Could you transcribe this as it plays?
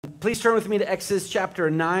Please turn with me to Exodus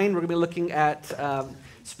chapter 9. We're going to be looking at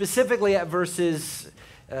specifically at verses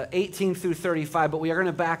 18 through 35, but we are going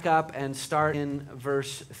to back up and start in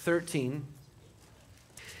verse 13.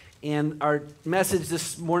 And our message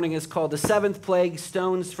this morning is called The Seventh Plague,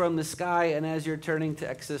 Stones from the Sky. And as you're turning to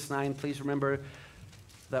Exodus 9, please remember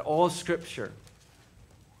that all Scripture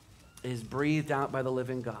is breathed out by the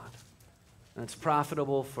living God. And it's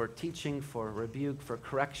profitable for teaching, for rebuke, for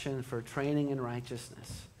correction, for training in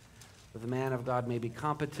righteousness, that the man of God may be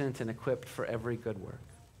competent and equipped for every good work.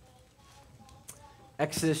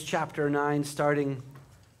 Exodus chapter 9, starting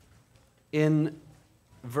in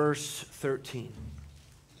verse 13.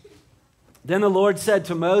 Then the Lord said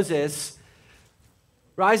to Moses,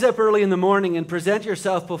 "Rise up early in the morning and present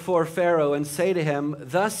yourself before Pharaoh and say to him,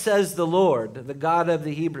 'Thus says the Lord, the God of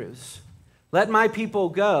the Hebrews, let my people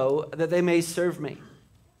go that they may serve me.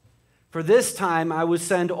 For this time I will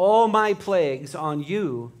send all my plagues on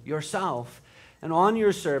you yourself and on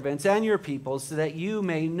your servants and your people, so that you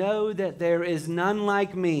may know that there is none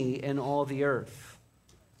like me in all the earth.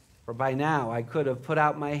 For by now I could have put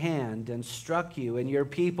out my hand and struck you and your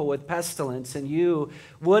people with pestilence, and you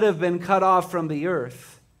would have been cut off from the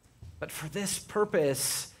earth. But for this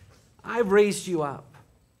purpose I've raised you up,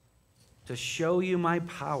 to show you my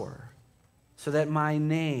power, so that my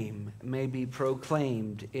name may be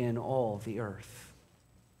proclaimed in all the earth.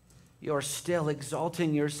 You're still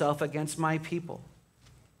exalting yourself against my people,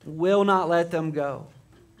 will not let them go.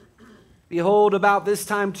 Behold, about this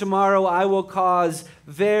time tomorrow I will cause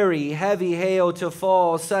very heavy hail to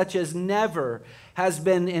fall, such as never has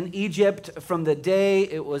been in Egypt from the day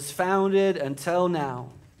it was founded until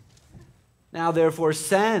now. Now therefore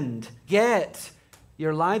get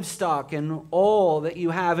your livestock and all that you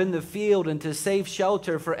have in the field into safe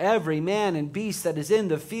shelter, for every man and beast that is in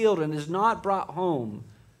the field and is not brought home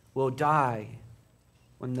will die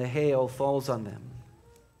when the hail falls on them.'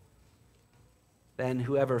 Then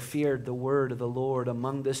whoever feared the word of the Lord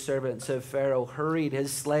among the servants of Pharaoh hurried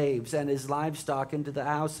his slaves and his livestock into the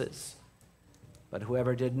houses. But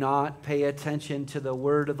whoever did not pay attention to the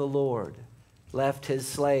word of the Lord left his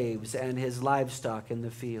slaves and his livestock in the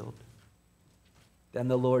field. Then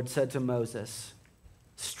the Lord said to Moses,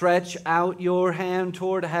 'Stretch out your hand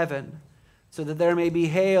toward heaven, so that there may be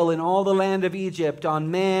hail in all the land of Egypt, on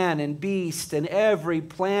man and beast and every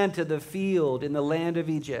plant of the field in the land of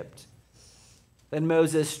Egypt.' Then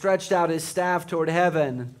Moses stretched out his staff toward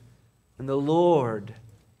heaven, and the Lord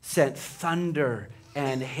sent thunder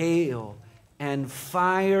and hail, and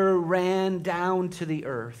fire ran down to the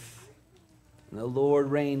earth. And the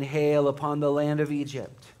Lord rained hail upon the land of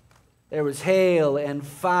Egypt. There was hail and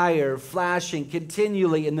fire flashing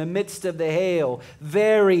continually in the midst of the hail,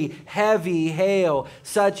 very heavy hail,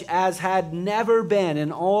 such as had never been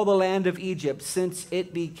in all the land of Egypt since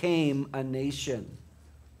it became a nation.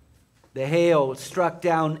 The hail struck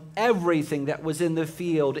down everything that was in the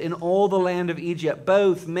field in all the land of Egypt,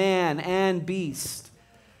 both man and beast.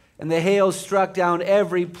 And the hail struck down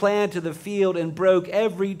every plant of the field and broke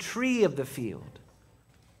every tree of the field.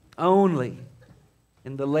 Only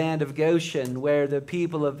in the land of Goshen, where the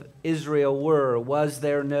people of Israel were, was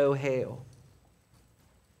there no hail.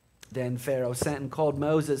 Then Pharaoh sent and called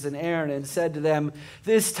Moses and Aaron and said to them,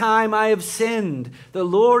 'This time I have sinned. The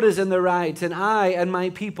Lord is in the right, and I and my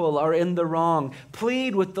people are in the wrong.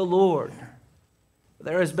 Plead with the Lord.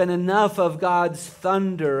 There has been enough of God's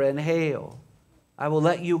thunder and hail. I will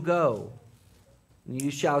let you go, and you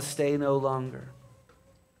shall stay no longer.'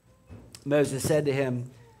 Moses said to him,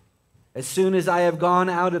 'As soon as I have gone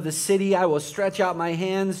out of the city, I will stretch out my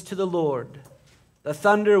hands to the Lord. The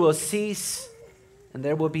thunder will cease, and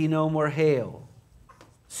there will be no more hail,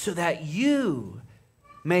 so that you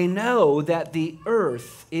may know that the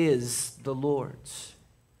earth is the Lord's.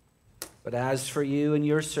 But as for you and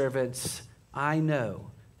your servants, I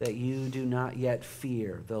know that you do not yet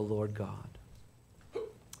fear the Lord God.'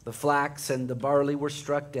 The flax and the barley were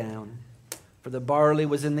struck down, for the barley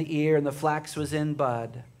was in the ear and the flax was in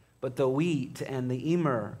bud. But the wheat and the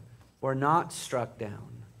emmer were not struck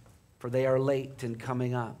down, for they are late in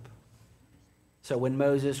coming up. So when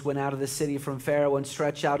Moses went out of the city from Pharaoh and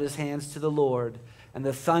stretched out his hands to the Lord, and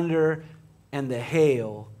the thunder and the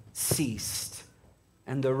hail ceased,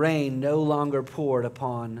 and the rain no longer poured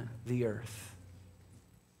upon the earth.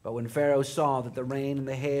 But when Pharaoh saw that the rain and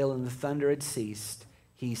the hail and the thunder had ceased,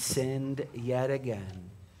 he sinned yet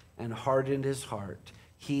again and hardened his heart,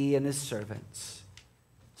 he and his servants.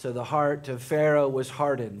 So the heart of Pharaoh was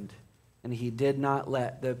hardened, and he did not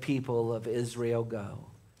let the people of Israel go,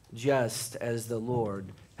 just as the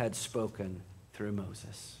Lord had spoken through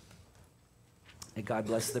Moses." May God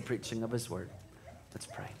bless the preaching of his word. Let's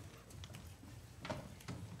pray.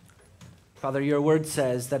 Father, your word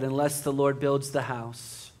says that unless the Lord builds the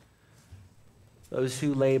house, those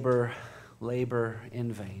who labor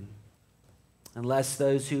in vain. Unless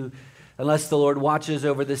the Lord watches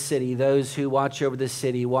over the city, those who watch over the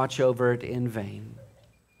city watch over it in vain.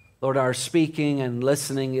 Lord, our speaking and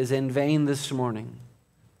listening is in vain this morning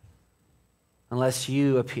unless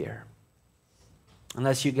you appear,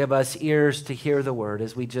 unless you give us ears to hear the word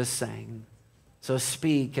as we just sang. So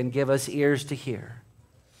speak and give us ears to hear,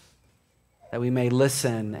 that we may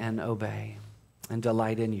listen and obey and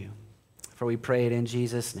delight in you. For we pray it in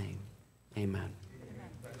Jesus' name. Amen.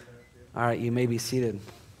 All right, you may be seated.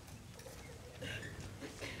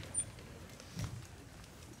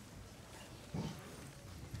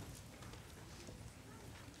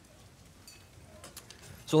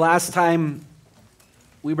 So last time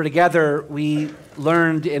we were together, we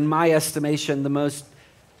learned, in my estimation, the most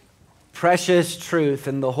precious truth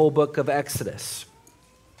in the whole book of Exodus.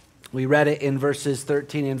 We read it in verses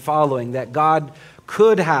 13 and following, that God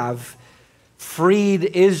could have freed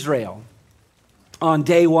Israel on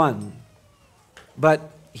day one,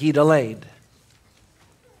 but he delayed.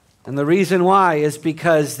 And the reason why is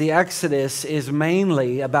because the Exodus is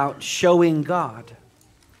mainly about showing God.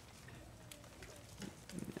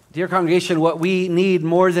 Dear congregation, what we need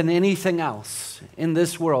more than anything else in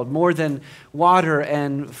this world, more than water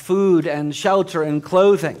and food and shelter and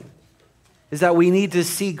clothing, is that we need to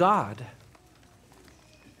see God.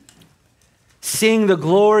 Seeing the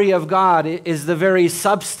glory of God is the very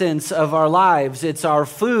substance of our lives. It's our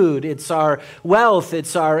food, it's our wealth,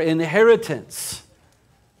 it's our inheritance.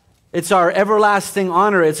 It's our everlasting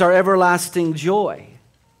honor, it's our everlasting joy.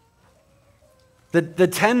 The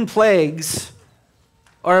 10 plagues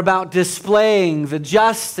are about displaying the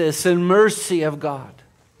justice and mercy of God,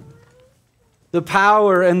 the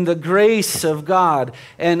power and the grace of God.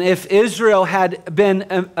 And if Israel had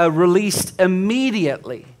been released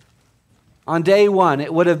immediately on day one,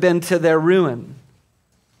 it would have been to their ruin.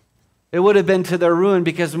 It would have been to their ruin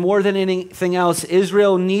because more than anything else,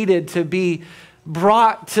 Israel needed to be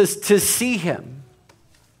brought to see him.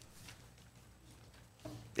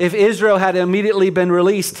 If Israel had immediately been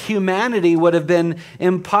released, humanity would have been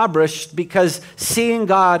impoverished, because seeing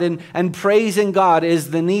God and praising God is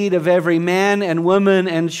the need of every man and woman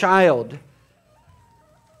and child.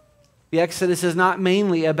 The Exodus is not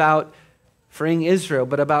mainly about freeing Israel,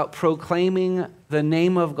 but about proclaiming the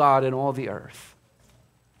name of God in all the earth.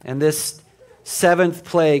 And this 7th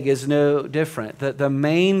plague is no different. The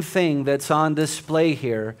main thing that's on display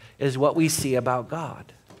here is what we see about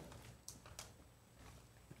God.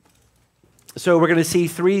 So we're going to see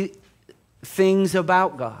 3 things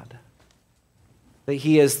about God. That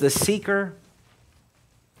he is the seeker,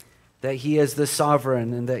 that he is the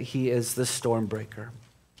sovereign, and that he is the stormbreaker.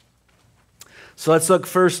 So let's look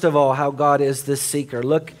first of all how God is the seeker.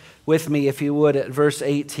 Look with me, if you would, at verse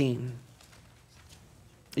 18.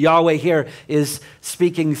 Yahweh here is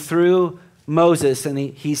speaking through Moses, and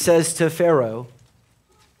he says to Pharaoh,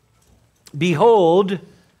 "Behold,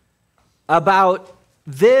 about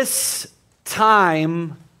this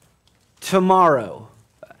time tomorrow."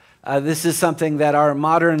 This is something that our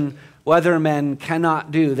modern weathermen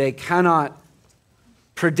cannot do. They cannot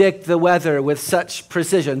predict the weather with such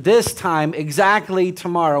precision. This time, exactly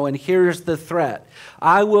tomorrow, and here's the threat: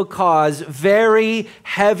 I will cause very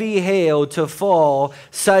heavy hail to fall,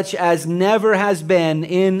 such as never has been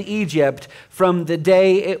in Egypt from the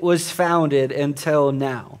day it was founded until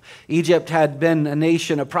now. Egypt had been a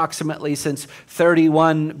nation approximately since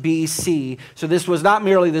 31 BC. So this was not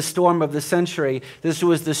merely the storm of the century. This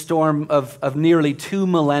was the storm of nearly 2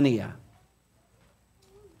 millennia.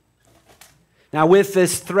 Now, with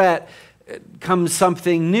this threat comes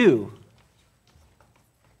something new.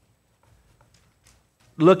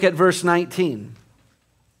 Look at verse 19.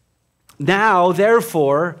 Now,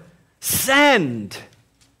 therefore, send,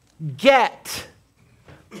 get.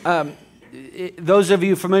 Those of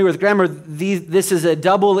you familiar with grammar, this is a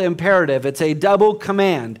double imperative. It's a double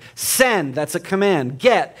command. Send, that's a command.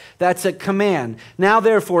 Get, that's a command. Now,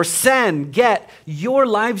 therefore, send, get your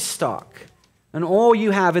livestock and all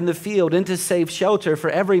you have in the field into safe shelter, for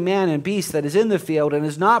every man and beast that is in the field and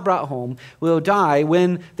is not brought home will die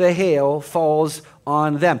when the hail falls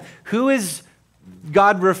on them. Who is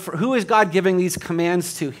God giving these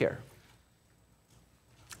commands to here?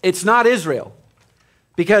 It's not Israel,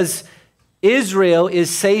 because Israel is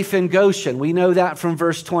safe in Goshen. We know that from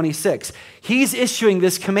verse 26. He's issuing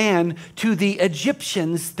this command to the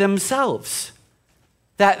Egyptians themselves,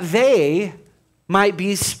 that they might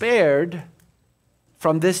be spared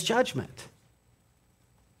from this judgment.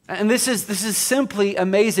 And this is simply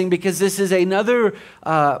amazing because this is another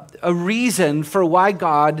a reason for why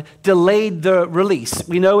God delayed the release.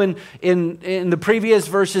 We know in the previous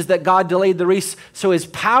verses that God delayed the release so his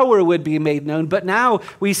power would be made known. But now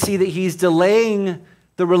we see that he's delaying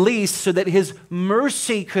the release so that his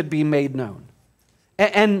mercy could be made known.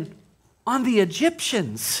 And on the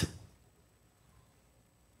Egyptians,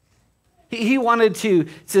 he wanted to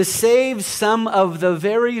save some of the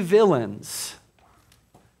very villains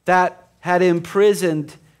that had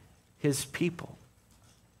imprisoned his people.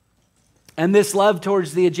 And this love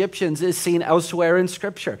towards the Egyptians is seen elsewhere in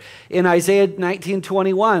Scripture. In Isaiah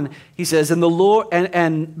 19:21, he says, "And the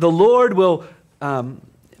Lord will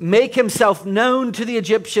make himself known to the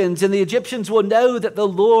Egyptians, and the Egyptians will know that the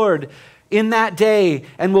Lord in that day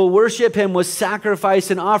and will worship him with sacrifice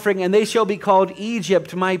and offering, and they shall be called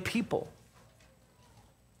Egypt, my people."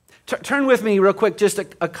 Turn with me real quick, just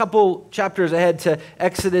a couple chapters ahead to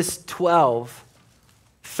Exodus 12,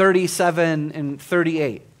 37 and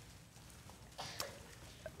 38.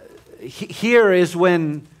 Here is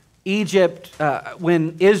when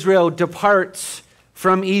when Israel departs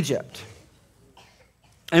from Egypt.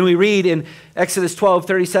 And we read in Exodus 12,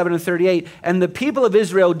 37 and 38, "And the people of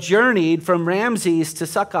Israel journeyed from Ramses to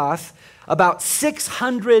Succoth, about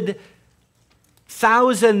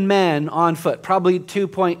 600,000 men on foot," probably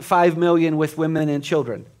 2.5 million with women and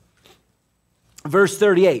children. Verse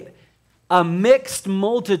 38, "A mixed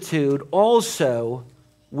multitude also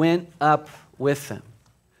went up with them."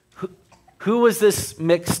 Who was this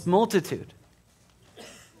mixed multitude?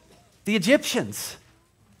 The Egyptians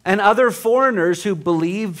and other foreigners who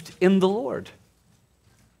believed in the Lord.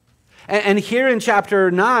 And here in chapter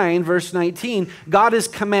 9, verse 19, God is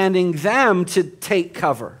commanding them to take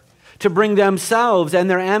cover, to bring themselves and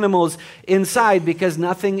their animals inside because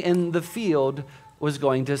nothing in the field was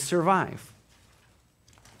going to survive.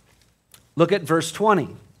 Look at verse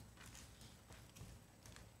 20.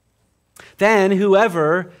 "Then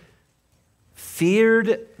whoever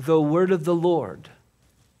feared the word of the Lord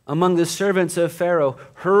among the servants of Pharaoh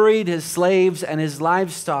hurried his slaves and his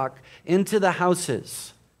livestock into the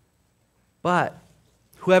houses. But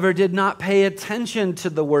whoever did not pay attention to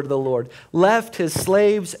the word of the Lord left his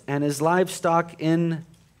slaves and his livestock in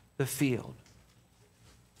the field."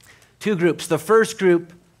 Two groups. The first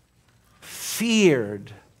group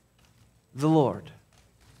feared the Lord.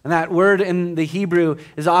 And that word in the Hebrew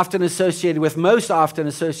is most often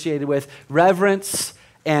associated with reverence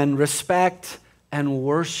and respect and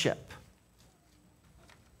worship.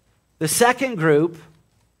 The second group,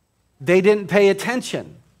 they didn't pay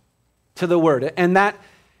attention to the word. And that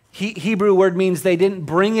Hebrew word means they didn't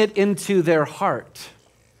bring it into their heart.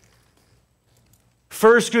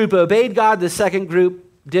 First group obeyed God, the second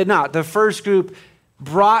group did not. The first group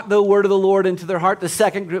brought the word of the Lord into their heart, the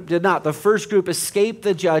second group did not. The first group escaped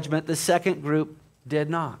the judgment, the second group did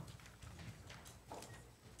not.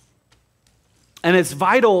 And it's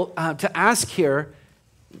vital to ask here,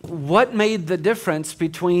 what made the difference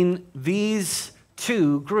between these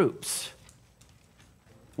two groups?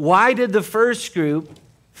 Why did the first group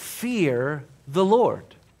fear the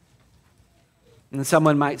Lord? And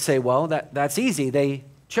someone might say, well, that's easy. They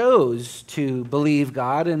chose to believe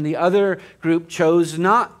God, and the other group chose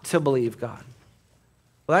not to believe God.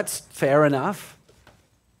 Well, that's fair enough.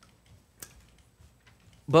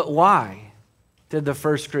 But why did the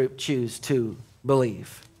first group choose to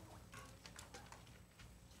believe?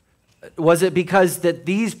 Was it because that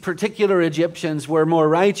these particular Egyptians were more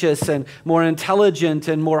righteous and more intelligent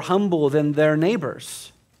and more humble than their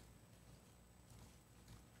neighbors?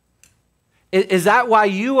 Is that why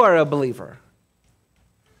you are a believer?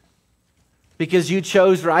 Because you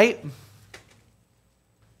chose right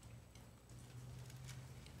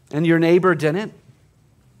and your neighbor didn't?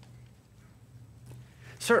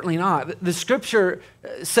 Certainly not. The scripture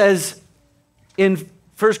says in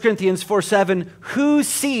 1 Corinthians 4:7, who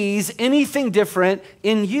sees anything different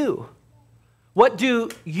in you? What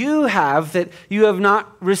do you have that you have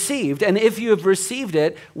not received? And if you have received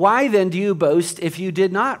it, why then do you boast if you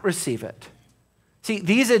did not receive it? See,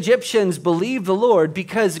 these Egyptians believed the Lord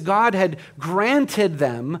because God had granted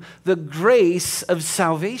them the grace of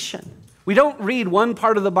salvation. We don't read one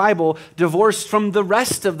part of the Bible divorced from the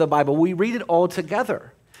rest of the Bible. We read it all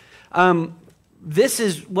together. This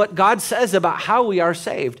is what God says about how we are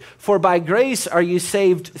saved. For by grace are you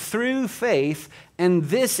saved through faith, and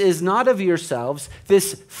this is not of yourselves.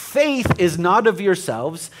 This faith is not of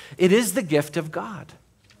yourselves. It is the gift of God.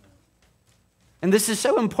 And this is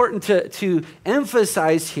so important to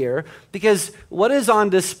emphasize here, because what is on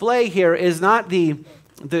display here is not the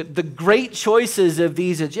great choices of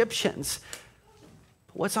these Egyptians,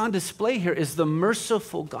 What's on display here is the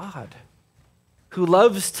merciful God who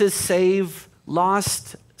loves to save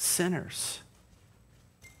lost sinners.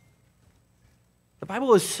 The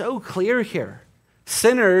Bible is so clear here.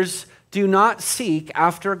 Sinners do not seek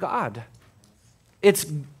after God. It's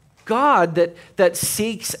God that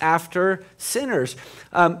seeks after sinners.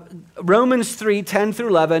 Romans 3:10 through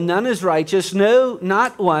 11, none is righteous, no,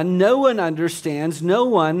 not one. No one understands, no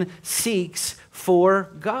one seeks for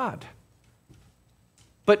God.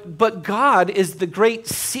 But God is the great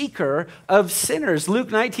seeker of sinners. Luke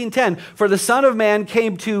 19:10, for the Son of Man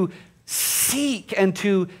came to seek and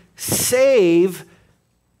to save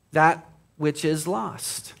that which is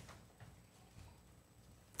lost.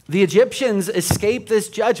 The Egyptians escaped this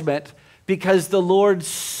judgment because the Lord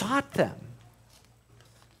sought them.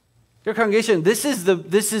 Dear congregation, this is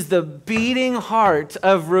the beating heart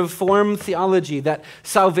of Reformed theology, that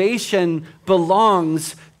salvation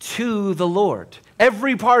belongs to the Lord.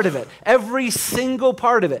 Every part of it, every single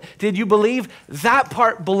part of it. Did you believe? That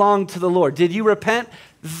part belonged to the Lord. Did you repent?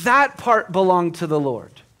 That part belonged to the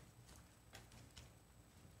Lord.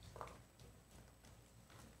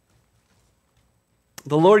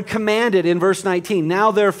 The Lord commanded in verse 19, now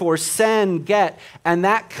therefore send, get, and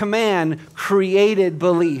that command created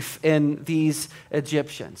belief in these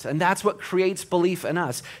Egyptians. And that's what creates belief in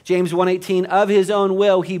us. James 1:18, of his own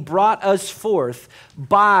will he brought us forth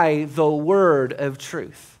by the word of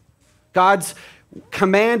truth. God's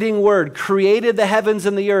commanding word created the heavens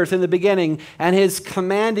and the earth in the beginning, and his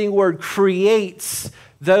commanding word creates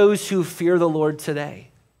those who fear the Lord today.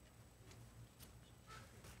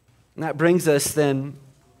 And that brings us then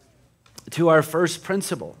to our first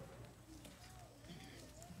principle.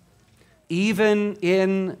 Even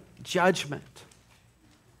in judgment,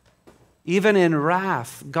 even in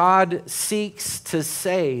wrath, God seeks to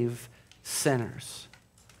save sinners.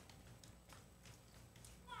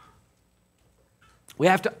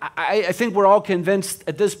 I think we're all convinced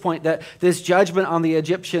at this point that this judgment on the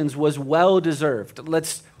Egyptians was well deserved.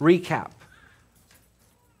 Let's recap.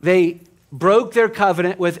 They broke their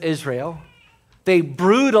covenant with Israel. They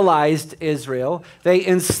brutalized Israel. They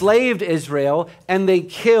enslaved Israel, and they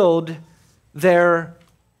killed their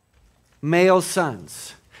male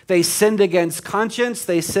sons. They sinned against conscience.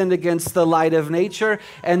 They sinned against the light of nature,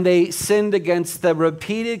 and they sinned against the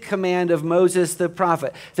repeated command of Moses the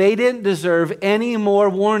prophet. They didn't deserve any more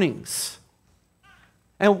warnings.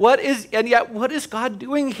 And yet what is God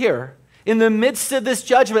doing here? In the midst of this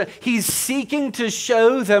judgment, he's seeking to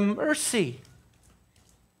show them mercy.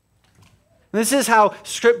 This is how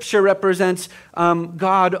Scripture represents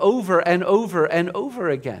God over and over and over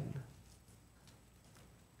again.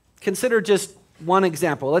 Consider just one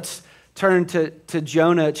example. Let's turn to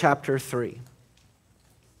Jonah chapter 3.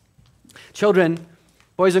 Children,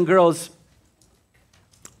 boys and girls,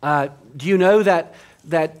 do you know that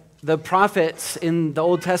the prophets in the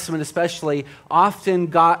Old Testament especially often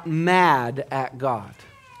got mad at God?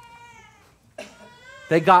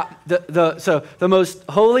 They got the most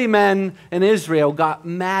holy men in Israel got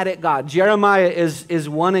mad at God. Jeremiah is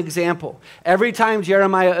one example. Every time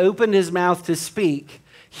Jeremiah opened his mouth to speak,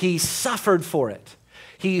 he suffered for it.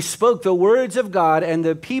 He spoke the words of God, and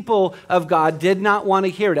the people of God did not want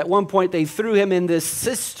to hear it. At one point, they threw him in this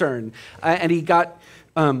cistern, and he got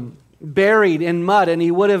buried in mud, and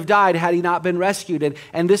he would have died had he not been rescued.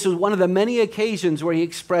 And this was one of the many occasions where he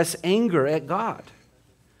expressed anger at God.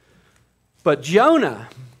 But Jonah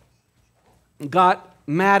got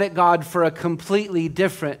mad at God for a completely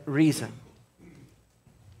different reason.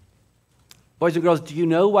 Boys and girls, do you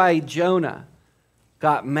know why Jonah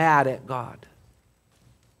got mad at God?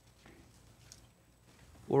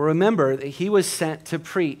 Well, remember that he was sent to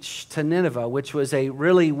preach to Nineveh, which was a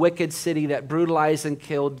really wicked city that brutalized and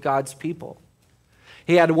killed God's people.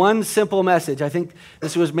 He had one simple message. I think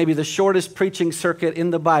this was maybe the shortest preaching circuit in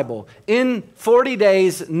the Bible. In 40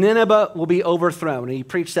 days, Nineveh will be overthrown. And he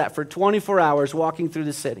preached that for 24 hours, walking through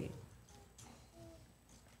the city.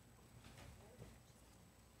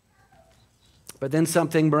 But then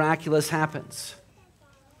something miraculous happens.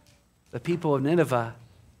 The people of Nineveh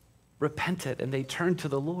repented and they turned to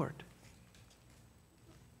the Lord.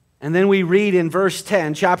 And then we read in verse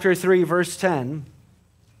 10, chapter 3, verse 10,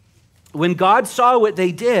 when God saw what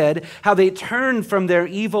they did, how they turned from their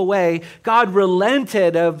evil way, God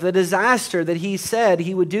relented of the disaster that he said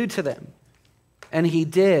he would do to them. And he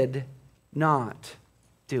did not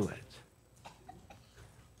do it.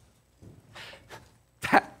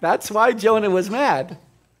 That's why Jonah was mad.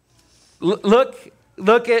 Look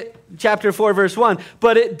Look at chapter 4, verse 1.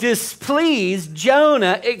 But it displeased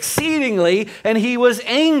Jonah exceedingly, and he was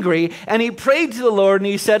angry, and he prayed to the Lord, and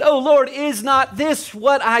he said, "Oh Lord, is not this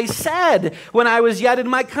what I said when I was yet in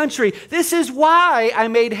my country? This is why I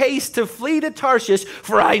made haste to flee to Tarshish,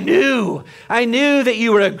 for I knew that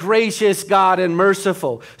you were a gracious God and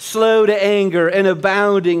merciful, slow to anger and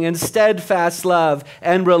abounding in steadfast love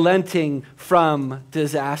and relenting from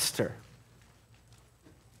disaster."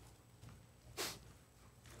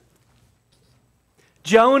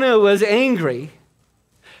 Jonah was angry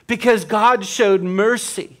because God showed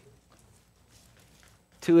mercy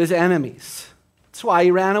to his enemies. That's why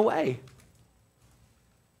he ran away.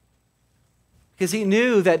 Because he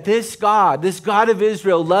knew that this God of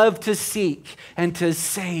Israel, loved to seek and to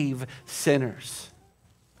save sinners.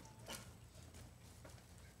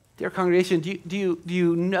 Dear congregation, do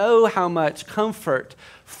you know how much comfort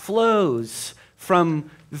flows from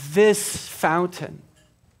this fountain?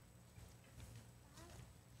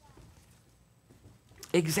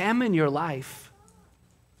 Examine your life.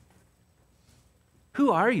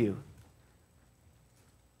 Who are you?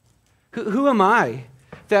 Who am I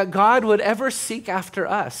that God would ever seek after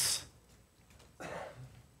us?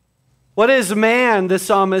 What is man, the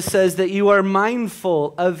psalmist says, that you are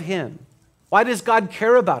mindful of him? Why does God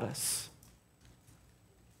care about us?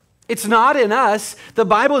 It's not in us. The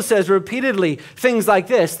Bible says repeatedly things like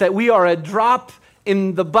this, that we are a drop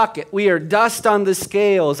in the bucket. We are dust on the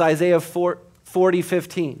scales, Isaiah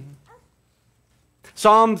 40:15.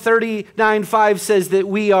 Psalm 39:5 says that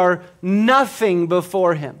we are nothing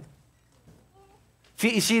before him.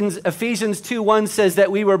 Ephesians 2:1 says that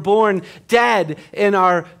we were born dead in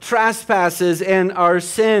our trespasses and our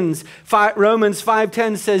sins. Romans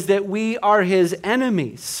 5:10 says that we are his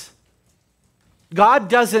enemies. God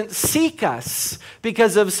doesn't seek us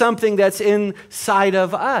because of something that's inside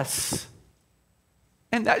of us.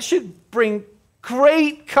 And that should bring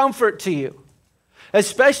great comfort to you.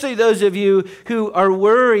 Especially those of you who are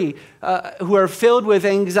worried, who are filled with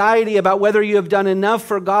anxiety about whether you have done enough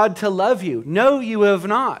for God to love you. No, you have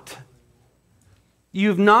not.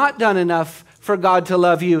 You've not done enough for God to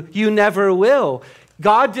love you. You never will.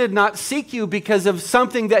 God did not seek you because of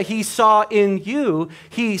something that he saw in you.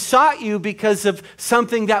 He sought you because of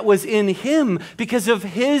something that was in him, because of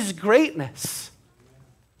his greatness.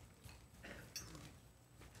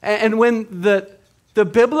 And when the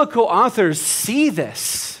biblical authors see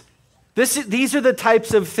these are the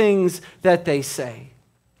types of things that they say.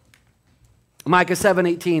 Micah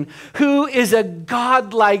 7:18, who is a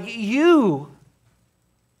God like you,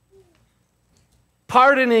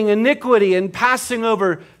 pardoning iniquity and passing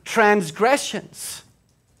over transgressions.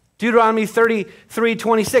 Deuteronomy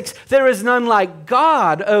 33:26, there is none like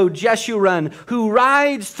God, O Jeshurun, who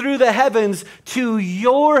rides through the heavens to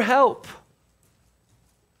your help.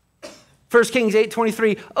 1 Kings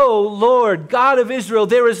 8:23, O Lord, God of Israel,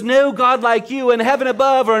 there is no God like you in heaven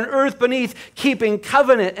above or on earth beneath, keeping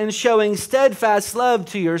covenant and showing steadfast love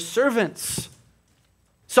to your servants.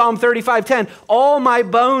 Psalm 35:10, all my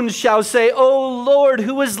bones shall say, O Lord,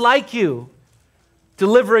 who is like you,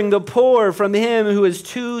 delivering the poor from him who is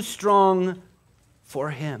too strong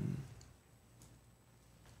for him.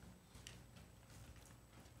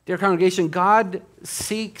 Dear congregation, God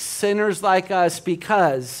seeks sinners like us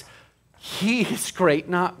because he is great,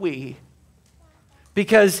 not we.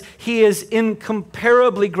 Because he is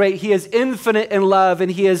incomparably great. He is infinite in love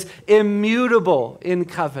and he is immutable in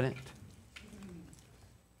covenant.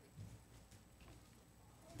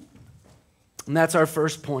 And that's our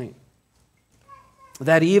first point.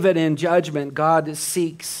 That even in judgment, God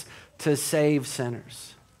seeks to save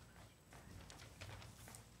sinners.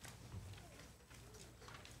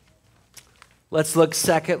 Let's look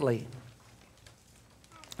secondly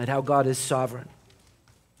at how God is sovereign.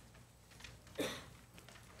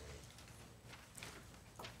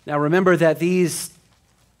 Now remember that these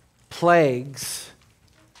plagues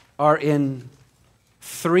are in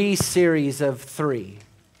 3 series of 3.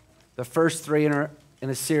 The first 3 in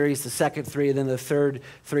a series, the second 3, and then the third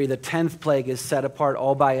 3. The 10th plague is set apart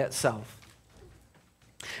all by itself.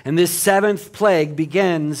 And this 7th plague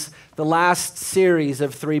begins the last series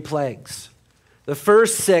of 3 plagues. The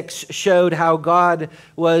first 6 showed how God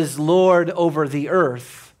was Lord over the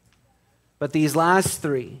earth. But these last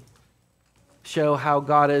 3 show how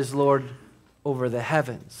God is Lord over the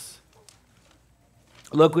heavens.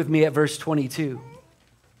 Look with me at verse 22.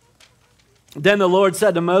 Then the Lord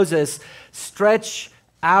said to Moses, stretch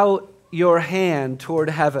out your hand toward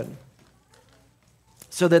heaven,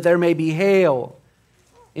 so that there may be hail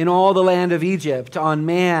in all the land of Egypt, on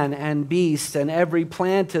man and beast, and every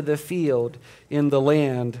plant of the field in the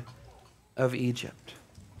land of Egypt.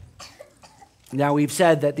 Now, we've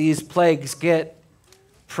said that these plagues get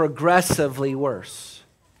progressively worse.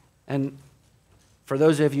 And for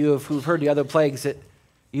those of you who've heard the other plagues,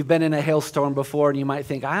 you've been in a hailstorm before, and you might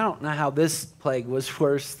think, I don't know how this plague was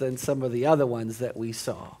worse than some of the other ones that we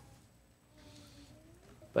saw.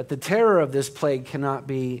 But the terror of this plague cannot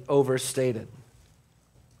be overstated.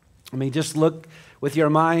 I mean, just look with your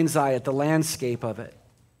mind's eye at the landscape of it.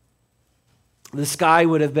 The sky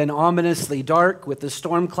would have been ominously dark with the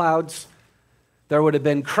storm clouds. There would have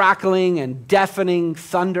been crackling and deafening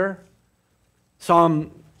thunder.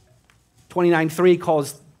 Psalm 29:3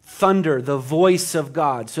 calls thunder the voice of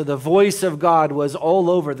God. So the voice of God was all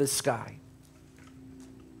over the sky.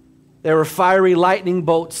 There were fiery lightning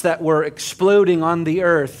bolts that were exploding on the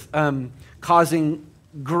earth, causing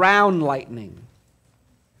ground lightning.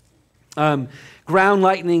 Ground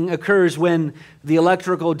lightning occurs when the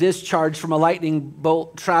electrical discharge from a lightning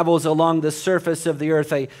bolt travels along the surface of the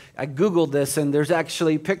earth. I Googled this, and there's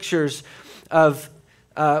actually pictures of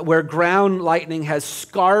where ground lightning has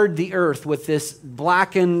scarred the earth with this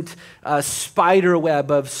blackened spider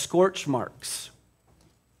web of scorch marks.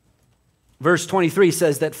 Verse 23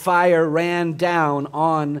 says that fire ran down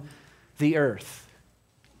on the earth.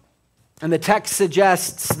 And the text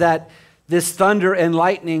suggests that this thunder and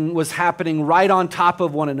lightning was happening right on top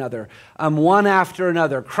of one another, one after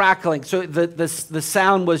another, crackling. So the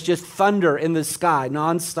sound was just thunder in the sky,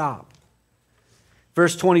 nonstop.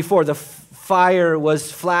 Verse 24, the fire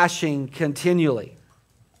was flashing continually.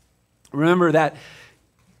 Remember that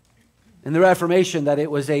in the Reformation that it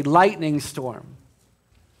was a lightning storm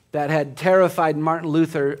that had terrified Martin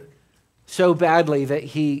Luther so badly that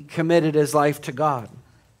he committed his life to God.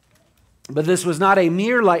 But this was not a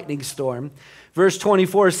mere lightning storm. Verse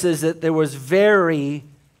 24 says that there was very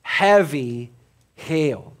heavy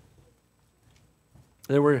hail.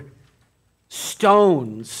 There were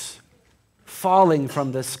stones falling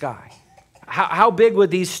from the sky. How big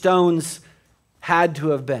would these stones had to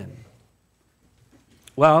have been?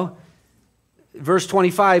 Well, verse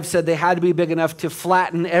 25 said they had to be big enough to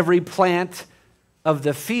flatten every plant of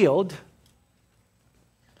the field.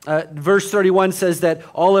 Verse 31 says that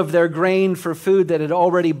all of their grain for food that had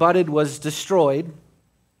already budded was destroyed.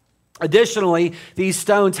 Additionally, these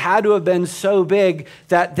stones had to have been so big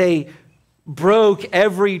that they broke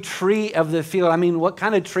every tree of the field. I mean, what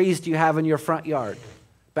kind of trees do you have in your front yard,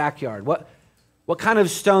 backyard? What kind of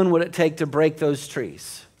stone would it take to break those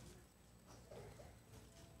trees?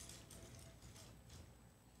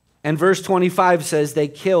 And verse 25 says they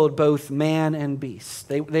killed both man and beast.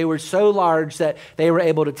 They were so large that they were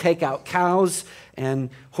able to take out cows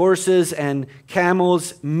and horses and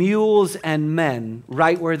camels, mules and men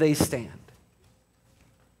right where they stand.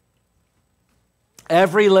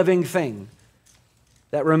 Every living thing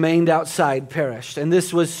that remained outside perished. And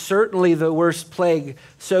this was certainly the worst plague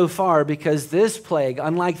so far because this plague,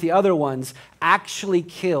 unlike the other ones, actually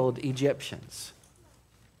killed Egyptians.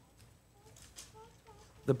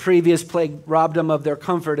 The previous plague robbed them of their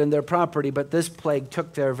comfort and their property, but this plague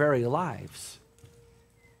took their very lives.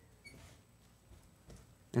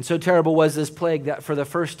 And so terrible was this plague that for the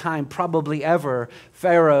first time, probably ever,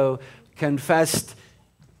 Pharaoh confessed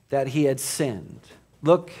that he had sinned.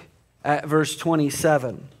 Look at verse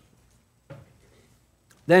 27.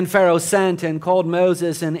 Then Pharaoh sent and called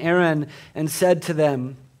Moses and Aaron and said to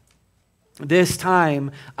them, "This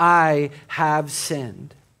time I have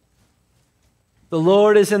sinned. The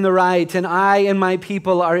Lord is in the right, and I and my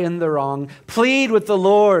people are in the wrong. Plead with the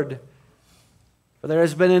Lord, for there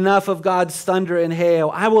has been enough of God's thunder and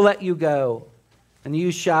hail. I will let you go, and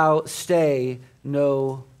you shall stay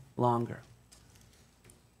no longer."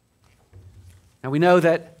 Now we know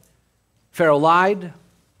that Pharaoh lied.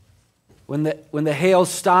 When the hail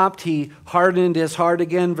stopped, he hardened his heart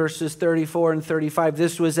again, verses 34 and 35.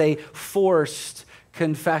 This was a forced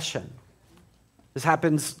confession. This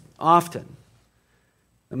happens often.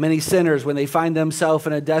 Many sinners, when they find themselves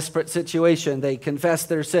in a desperate situation, they confess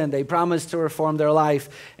their sin, they promise to reform their life,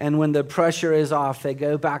 and when the pressure is off, they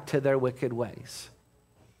go back to their wicked ways.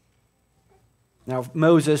 Now,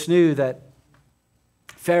 Moses knew that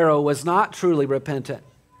Pharaoh was not truly repentant,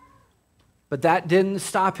 but that didn't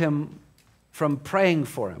stop him from praying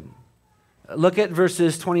for him. Look at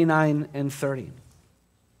verses 29 and 30.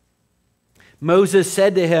 Moses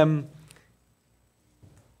said to him,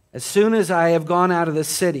 "As soon as I have gone out of the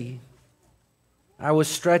city, I will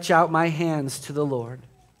stretch out my hands to the Lord.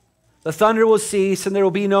 The thunder will cease and there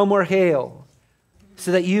will be no more hail,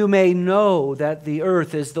 so that you may know that the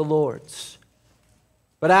earth is the Lord's.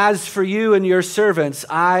 But as for you and your servants,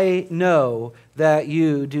 I know that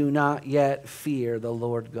you do not yet fear the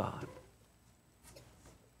Lord God."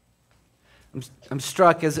 I'm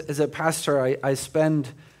struck as a pastor, I spend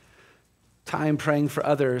time praying for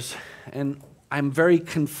others, and I'm very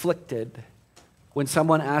conflicted when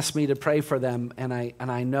someone asks me to pray for them, and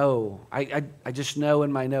I know, I just know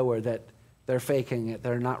in my knower that they're faking it.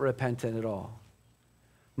 They're not repentant at all.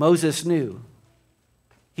 Moses knew.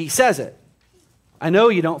 He says it. I know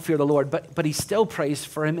you don't fear the Lord, but he still prays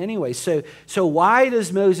for him anyway. So why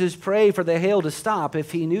does Moses pray for the hail to stop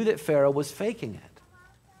if he knew that Pharaoh was faking it?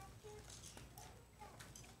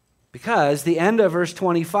 Because the end of verse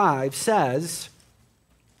 25 says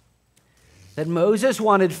that Moses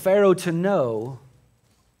wanted Pharaoh to know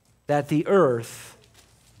that the earth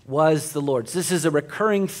was the Lord's. This is a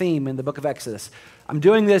recurring theme in the book of Exodus. I'm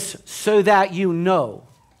doing this so that you know.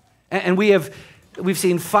 And we've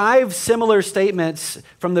seen 5 similar statements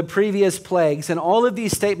from the previous plagues, and all of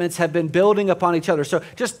these statements have been building upon each other. So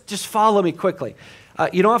just follow me quickly.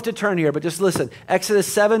 You don't have to turn here, but just listen.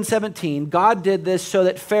 Exodus 7:17, God did this so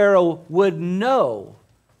that Pharaoh would know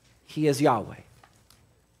he is Yahweh.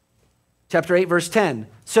 Chapter 8, verse 10,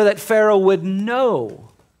 so that Pharaoh would know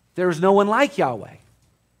there is no one like Yahweh.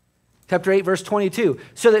 Chapter 8, verse 22,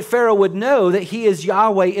 so that Pharaoh would know that he is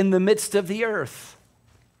Yahweh in the midst of the earth.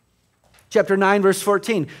 Chapter 9, verse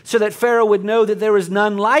 14, so that Pharaoh would know that there is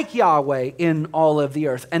none like Yahweh in all of the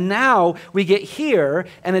earth. And now we get here,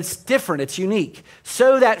 and it's different, it's unique.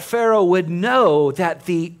 So that Pharaoh would know that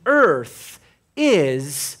the earth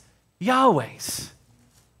is Yahweh's.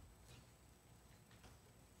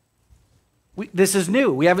 This is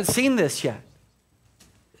new. We haven't seen this yet.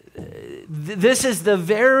 This is the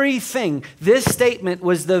very thing. This statement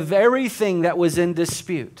was the very thing that was in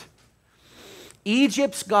dispute.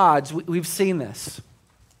 Egypt's gods, we've seen this.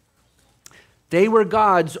 They were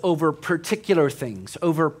gods over particular things,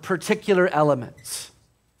 over particular elements.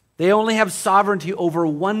 They only have sovereignty over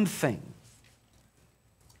one thing.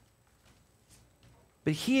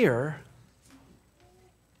 But here,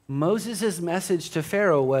 Moses' message to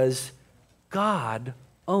Pharaoh was, God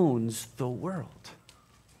owns the world.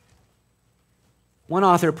 One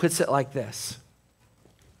author puts it like this.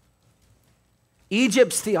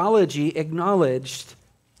 Egypt's theology acknowledged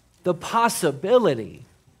the possibility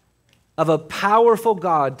of a powerful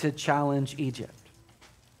God to challenge Egypt.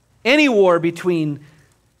 Any war between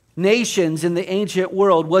nations in the ancient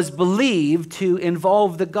world was believed to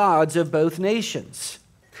involve the gods of both nations.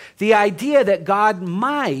 The idea that God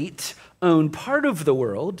might own part of the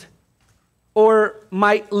world or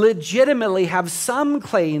might legitimately have some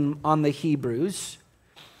claim on the Hebrews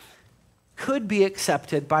could be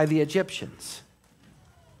accepted by the Egyptians.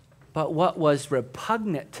 But what was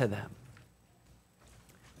repugnant to them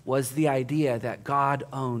was the idea that God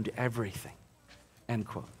owned everything, end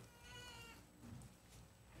quote.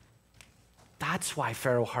 That's why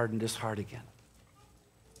Pharaoh hardened his heart again.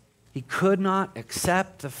 He could not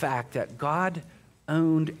accept the fact that God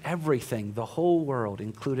owned everything, the whole world,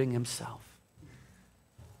 including himself.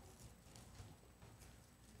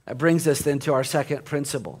 That brings us then to our second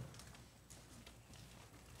principle.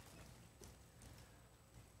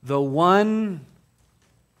 The one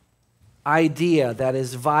idea that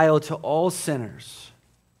is vile to all sinners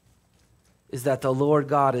is that the Lord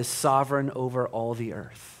God is sovereign over all the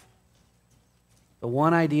earth. The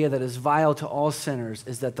one idea that is vile to all sinners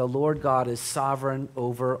is that the Lord God is sovereign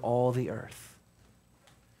over all the earth.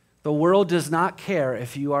 The world does not care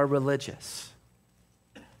if you are religious.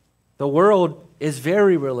 The world is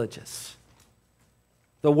very religious.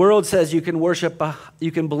 The world says you can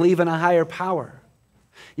you can believe in a higher power.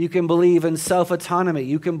 You can believe in self-autonomy.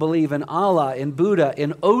 You can believe in Allah, in Buddha,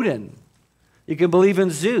 in Odin. You can believe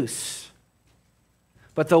in Zeus.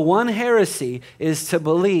 But the one heresy is to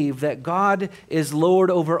believe that God is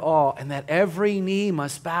Lord over all and that every knee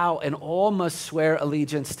must bow and all must swear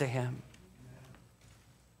allegiance to him.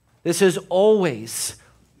 This has always,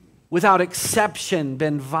 without exception,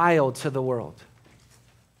 been vile to the world.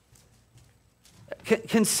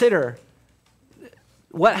 Consider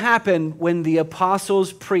what happened when the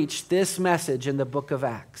apostles preached this message in the book of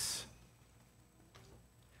Acts.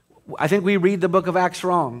 I think we read the book of Acts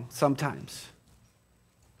wrong sometimes.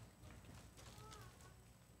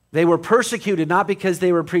 They were persecuted not because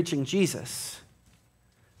they were preaching Jesus.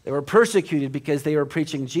 They were persecuted because they were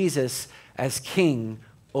preaching Jesus as king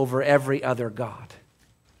over every other god.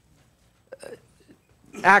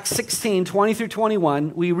 Acts 16, 20 through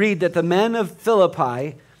 21, we read that the men of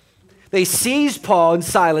Philippi, They seized Paul and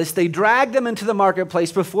Silas, they dragged them into the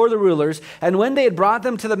marketplace before the rulers, and when they had brought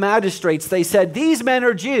them to the magistrates, they said, "These men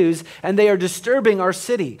are Jews, and they are disturbing our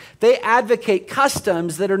city. They advocate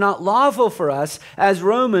customs that are not lawful for us as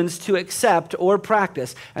Romans to accept or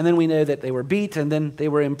practice." And then we know that they were beat and then they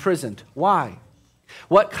were imprisoned. Why?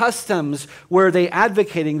 What customs were they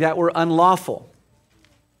advocating that were unlawful?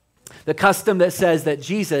 The custom that says that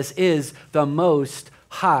Jesus is the Most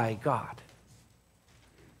High God.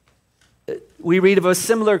 We read of a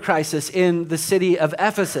similar crisis in the city of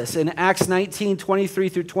Ephesus. In Acts 19, 23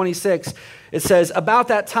 through 26, it says, "About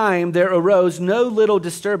that time there arose no little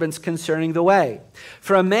disturbance concerning the way.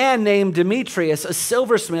 For a man named Demetrius, a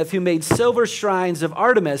silversmith who made silver shrines of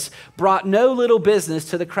Artemis, brought no little business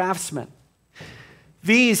to the craftsmen.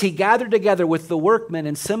 These he gathered together with the workmen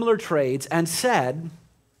in similar trades and said,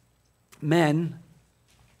 'Men,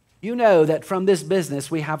 you know that from this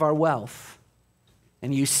business we have our wealth.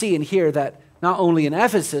 And you see and hear that not only in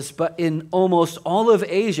Ephesus, but in almost all of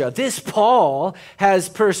Asia, this Paul has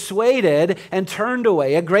persuaded and turned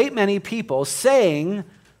away a great many people, saying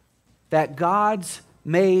that gods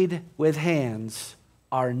made with hands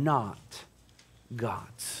are not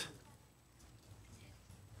gods.'"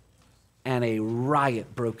 And a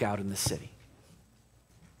riot broke out in the city.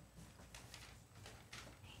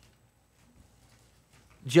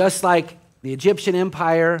 Just like the Egyptian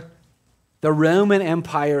Empire, the Roman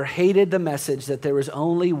Empire hated the message that there is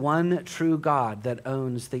only one true God that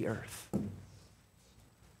owns the earth.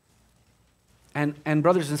 And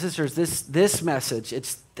brothers and sisters, this message,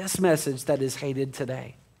 it's this message that is hated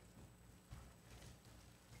today.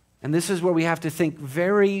 And this is where we have to think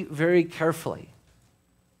very, very carefully.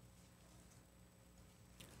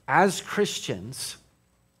 As Christians,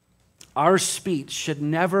 our speech should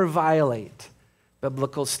never violate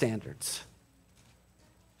biblical standards.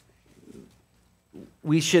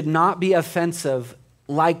 We should not be offensive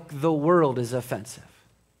like the world is offensive.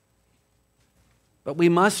 But we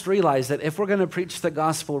must realize that if we're going to preach the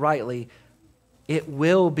gospel rightly, it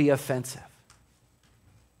will be offensive.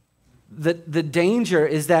 The danger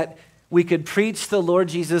is that we could preach the Lord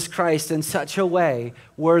Jesus Christ in such a way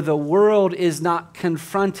where the world is not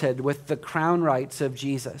confronted with the crown rights of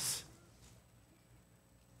Jesus.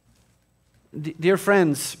 Dear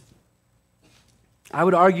friends, I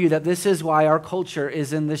would argue that this is why our culture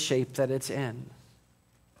is in the shape that it's in.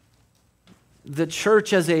 The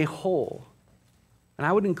church as a whole, and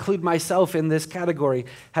I would include myself in this category,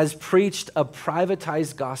 has preached a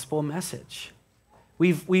privatized gospel message.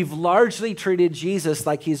 We've largely treated Jesus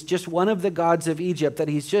like he's just one of the gods of Egypt, that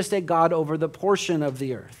he's just a god over the portion of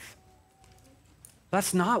the earth.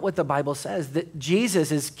 That's not what the Bible says. That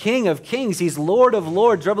Jesus is King of kings. He's Lord of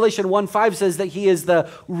lords. Revelation 1:5 says that he is the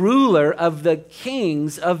ruler of the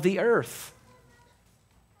kings of the earth.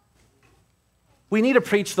 We need to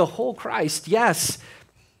preach the whole Christ. Yes,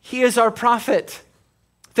 he is our prophet.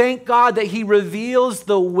 Thank God that he reveals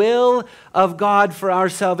the will of God for our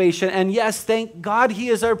salvation. And yes, thank God he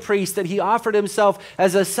is our priest, that he offered himself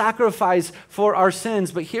as a sacrifice for our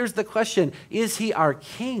sins. But here's the question: is he our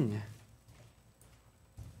king?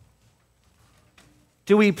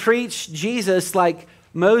 Do we preach Jesus like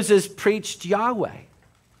Moses preached Yahweh?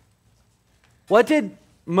 What did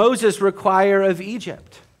Moses require of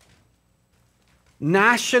Egypt?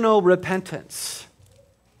 National repentance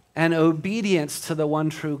and obedience to the one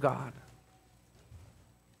true God.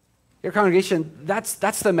 Your congregation,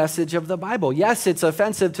 that's the message of the Bible. Yes, it's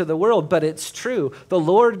offensive to the world, but it's true. The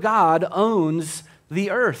Lord God owns the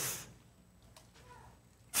earth.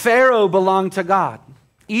 Pharaoh belonged to God.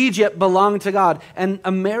 Egypt belonged to God, and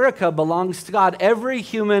America belongs to God. Every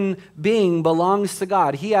human being belongs to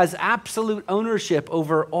God. He has absolute ownership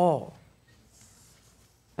over all.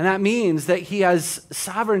 And that means that he has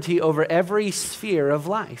sovereignty over every sphere of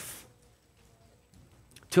life.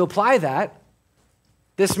 To apply that,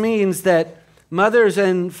 this means that mothers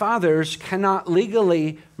and fathers cannot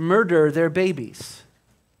legally murder their babies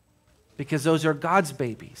because those are God's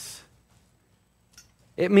babies.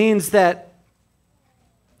 It means that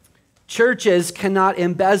churches cannot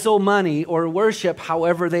embezzle money or worship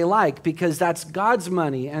however they like because that's God's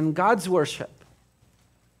money and God's worship.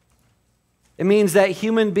 It means that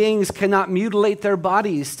human beings cannot mutilate their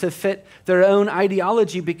bodies to fit their own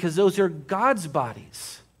ideology because those are God's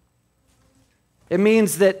bodies. It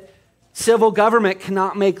means that civil government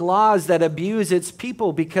cannot make laws that abuse its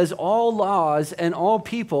people because all laws and all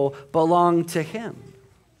people belong to him.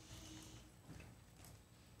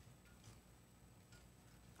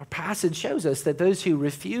 Our passage shows us that those who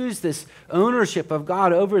refuse this ownership of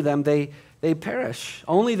God over them, they perish.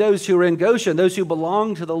 Only those who are in Goshen, those who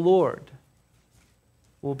belong to the Lord.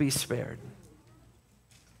 will be spared.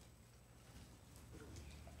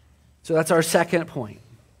 So that's our second point,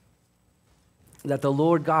 that the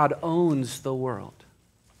Lord God owns the world.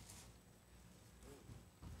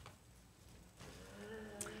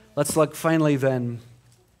 Let's look finally then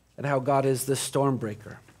at how God is the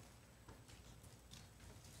Stormbreaker.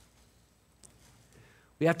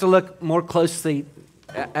 We have to look more closely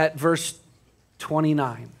at verse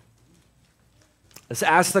 29. Let's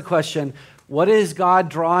ask the question, what is God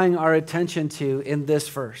drawing our attention to in this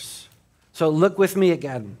verse? So look with me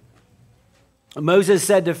again. Moses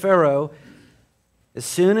said to Pharaoh, as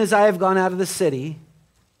soon as I have gone out of the city,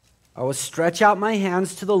 I will stretch out my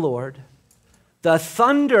hands to the Lord. The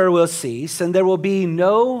thunder will cease, and there will be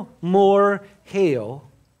no more hail,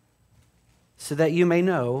 so that you may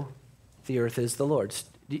know the earth is the Lord's.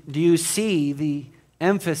 Do you see the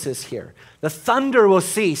emphasis here? The thunder will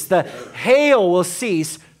cease, the hail will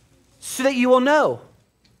cease, so that you will know.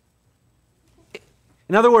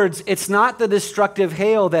 In other words, it's not the destructive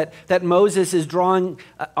hail that Moses is drawing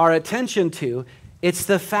our attention to. It's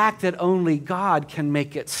the fact that only God can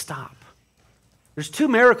make it stop. There's two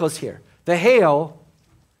miracles here. The hail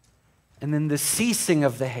and then the ceasing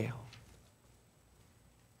of the hail.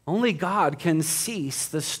 Only God can cease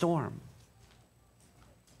the storm.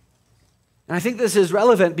 And I think this is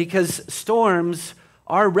relevant because storms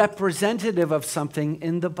are representative of something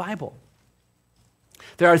in the Bible.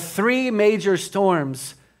 There are three major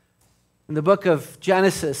storms in the book of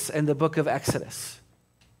Genesis and the book of Exodus.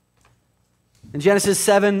 In Genesis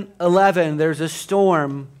 7:11, there's a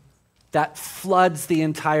storm that floods the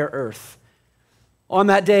entire earth. On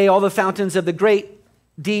that day, all the fountains of the great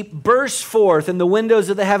deep burst forth, and the windows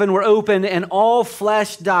of the heaven were opened, and all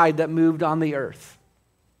flesh died that moved on the earth.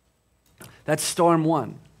 That's storm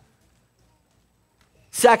one.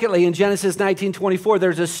 Secondly, in Genesis 19:24,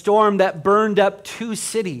 there's a storm that burned up two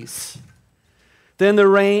cities. Then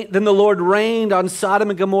the Lord rained on Sodom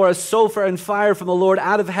and Gomorrah sulfur and fire from the Lord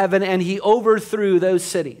out of heaven, and he overthrew those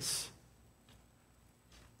cities.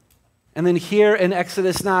 And then here in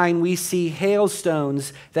Exodus 9, we see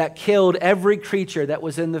hailstones that killed every creature that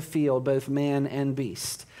was in the field, both man and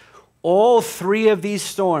beast. All three of these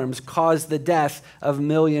storms caused the death of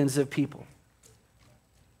millions of people.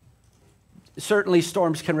 Certainly,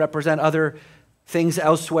 storms can represent other things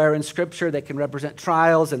elsewhere in Scripture that can represent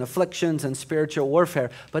trials and afflictions and spiritual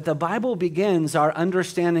warfare. But the Bible begins our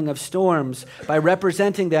understanding of storms by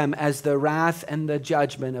representing them as the wrath and the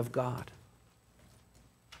judgment of God.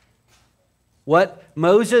 What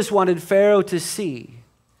Moses wanted Pharaoh to see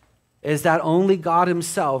is that only God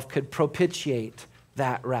himself could propitiate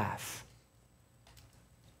that wrath.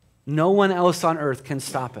 No one else on earth can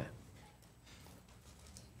stop it.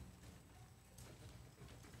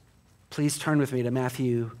 Please turn with me to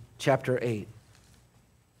Matthew chapter 8.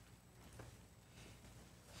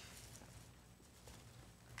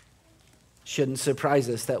 Shouldn't surprise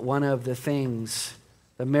us that one of the things,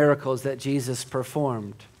 the miracles that Jesus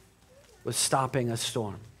performed, was stopping a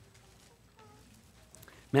storm.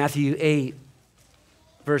 Matthew 8,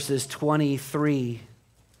 verses 23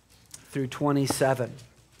 through 27.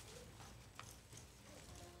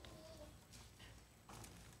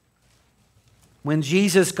 When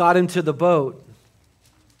Jesus got into the boat,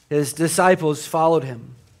 his disciples followed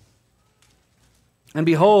him. And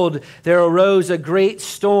behold, there arose a great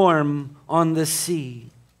storm on the sea,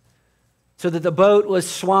 so that the boat was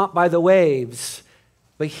swamped by the waves,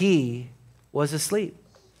 but he was asleep.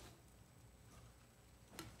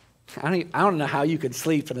 I don't know how you could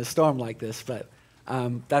sleep in a storm like this, but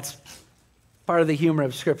that's part of the humor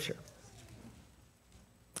of Scripture.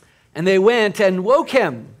 And they went and woke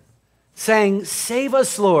him, saying, "Save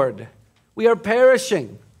us, Lord, we are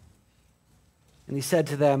perishing." And he said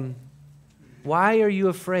to them, "Why are you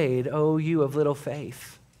afraid, O you of little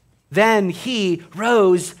faith?" Then he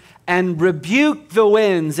rose and rebuked the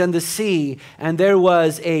winds and the sea, and there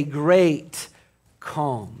was a great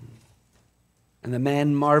calm. And the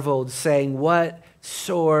men marveled, saying, "What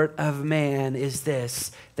sort of man is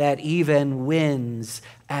this, that even winds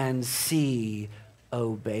and sea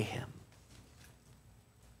obey him?"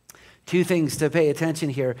 Two things to pay attention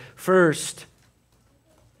here. First,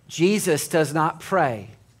 Jesus does not pray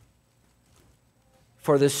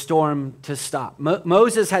for the storm to stop.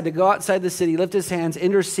 Moses had to go outside the city, lift his hands,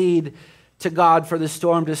 intercede to God for the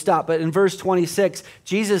storm to stop. But in verse 26,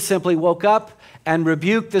 Jesus simply woke up and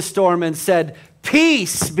rebuked the storm and said,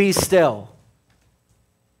 "Peace, be still."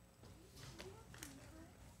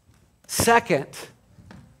 Second,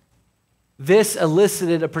 this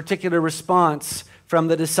elicited a particular response from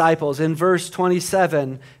the disciples. In verse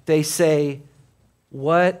 27, they say,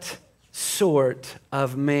 "What sort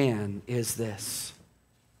of man is this,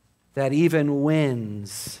 that even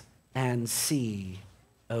winds and sea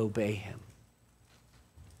obey him?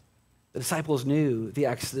 The disciples knew the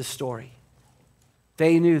Exodus story.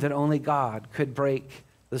 They knew that only God could break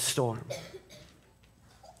the storm.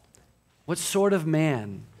 What sort of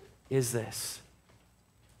man is this?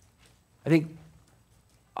 I think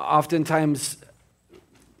oftentimes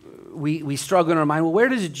we struggle in our mind, well, where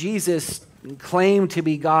does Jesus claim to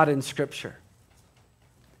be God in Scripture?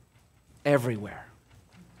 Everywhere.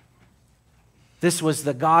 This was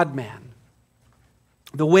the God-man.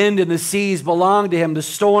 The wind and the seas belonged to him. The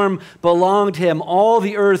storm belonged to him. All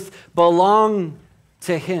the earth belonged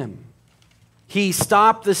to him. He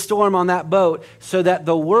stopped the storm on that boat so that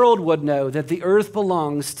the world would know that the earth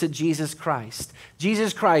belongs to Jesus Christ.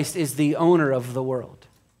 Jesus Christ is the owner of the world.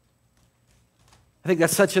 I think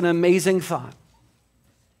that's such an amazing thought.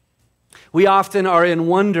 We often are in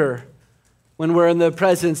wonder when we're in the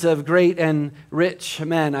presence of great and rich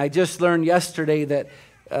men. I just learned yesterday that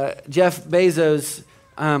Jeff Bezos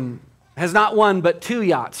has not one but two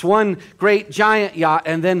yachts. One great giant yacht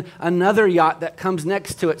and then another yacht that comes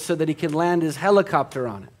next to it so that he can land his helicopter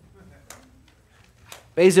on it.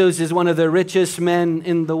 Bezos is one of the richest men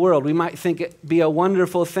in the world. We might think it'd be a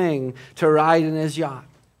wonderful thing to ride in his yacht.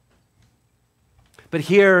 But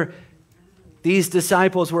here, these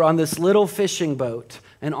disciples were on this little fishing boat,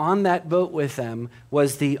 and on that boat with them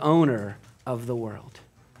was the owner of the world.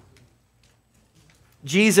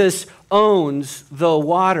 Jesus owns the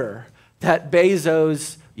water that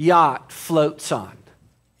Bezos' yacht floats on.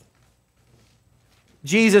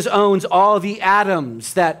 Jesus owns all the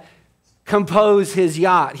atoms that compose his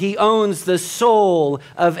yacht. He owns the soul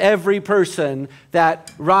of every person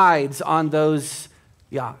that rides on those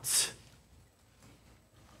yachts.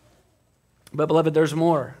 But beloved, there's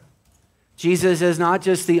more. Jesus is not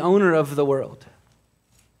just the owner of the world.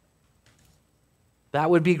 That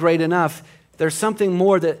would be great enough. There's something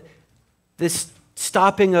more that this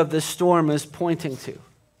stopping of the storm is pointing to.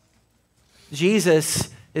 Jesus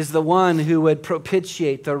is the one who would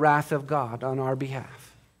propitiate the wrath of God on our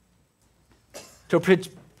behalf.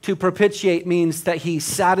 To propitiate means that he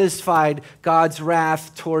satisfied God's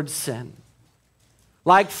wrath towards sin.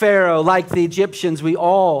 Like Pharaoh, like the Egyptians, we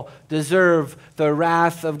all deserve the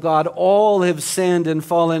wrath of God. All have sinned and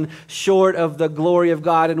fallen short of the glory of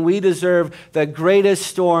God, and we deserve the greatest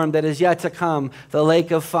storm that is yet to come, the lake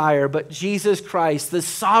of fire. But Jesus Christ, the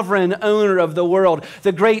sovereign owner of the world,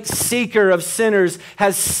 the great seeker of sinners,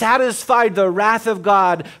 has satisfied the wrath of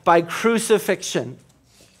God by crucifixion.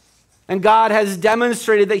 And God has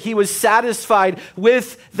demonstrated that he was satisfied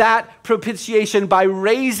with that propitiation by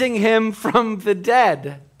raising him from the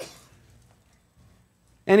dead.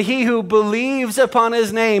 And he who believes upon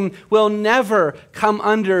his name will never come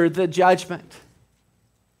under the judgment.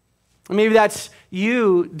 Maybe that's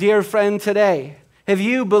you, dear friend, today. Have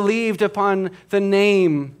you believed upon the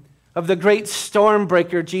name of the great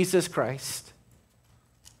Stormbreaker, Jesus Christ?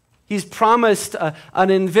 He's promised an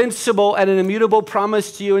invincible and an immutable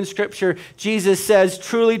promise to you in Scripture. Jesus says,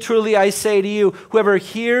 "Truly, truly, I say to you, whoever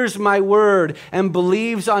hears my word and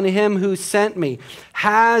believes on him who sent me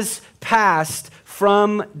has passed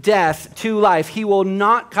from death to life." He will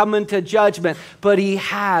not come into judgment, but he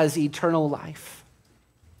has eternal life.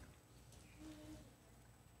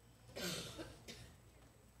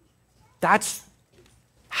 That's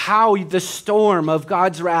how the storm of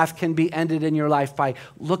God's wrath can be ended in your life, by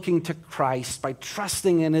looking to Christ, by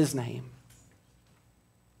trusting in his name.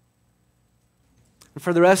 And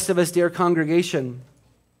for the rest of us, dear congregation,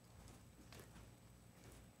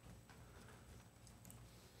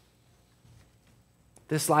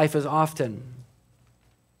 this life is often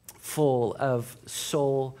full of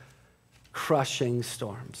soul-crushing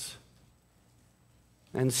storms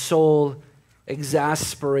and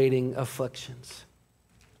soul-exasperating afflictions.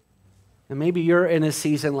 And maybe you're in a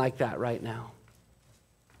season like that right now.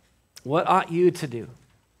 What ought you to do?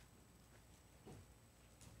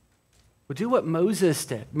 Well, do what Moses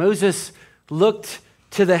did. Moses looked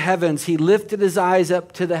to the heavens. He lifted his eyes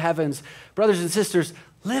up to the heavens. Brothers and sisters,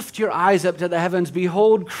 lift your eyes up to the heavens.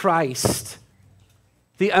 Behold Christ,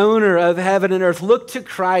 the owner of heaven and earth. Look to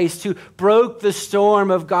Christ, who broke the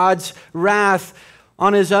storm of God's wrath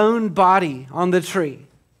on his own body on the tree.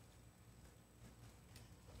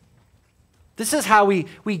 This is how we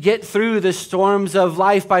get through the storms of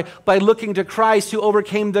life, by looking to Christ, who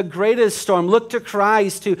overcame the greatest storm. Look to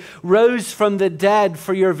Christ, who rose from the dead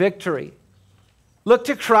for your victory. Look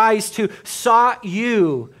to Christ, who sought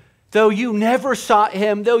you, though you never sought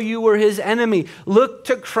him, though you were his enemy. Look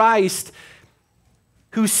to Christ,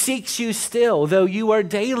 who seeks you still, though you are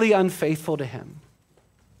daily unfaithful to him.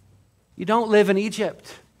 You don't live in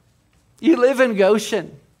Egypt. You live in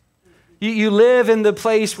Goshen. You live in the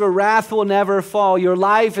place where wrath will never fall. Your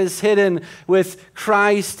life is hidden with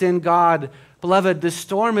Christ in God. Beloved, the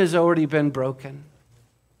storm has already been broken.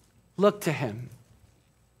 Look to him.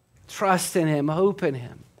 Trust in him. Hope in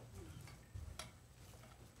him.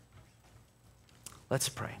 Let's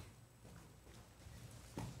pray.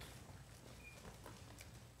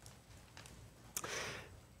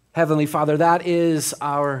 Heavenly Father, that is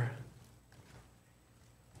our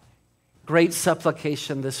great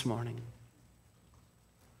supplication this morning.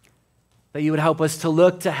 That you would help us to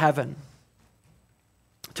look to heaven,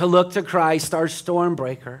 to look to Christ, our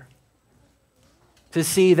stormbreaker, to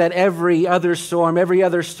see that every other storm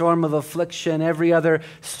of affliction, every other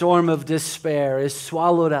storm of despair is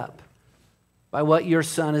swallowed up by what your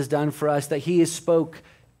Son has done for us, that he spoke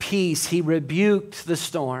peace, he rebuked the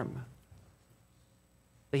storm,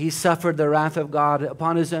 that he suffered the wrath of God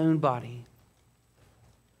upon his own body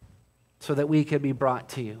so that we could be brought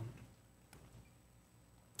to you.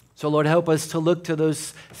 So Lord, help us to look to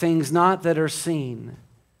those things not that are seen,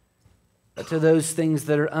 but to those things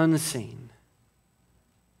that are unseen.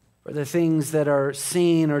 For the things that are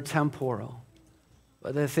seen are temporal,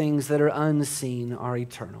 but the things that are unseen are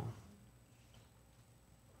eternal.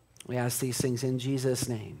 We ask these things in Jesus'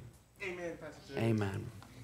 name. Amen, Pastor Jim. Amen.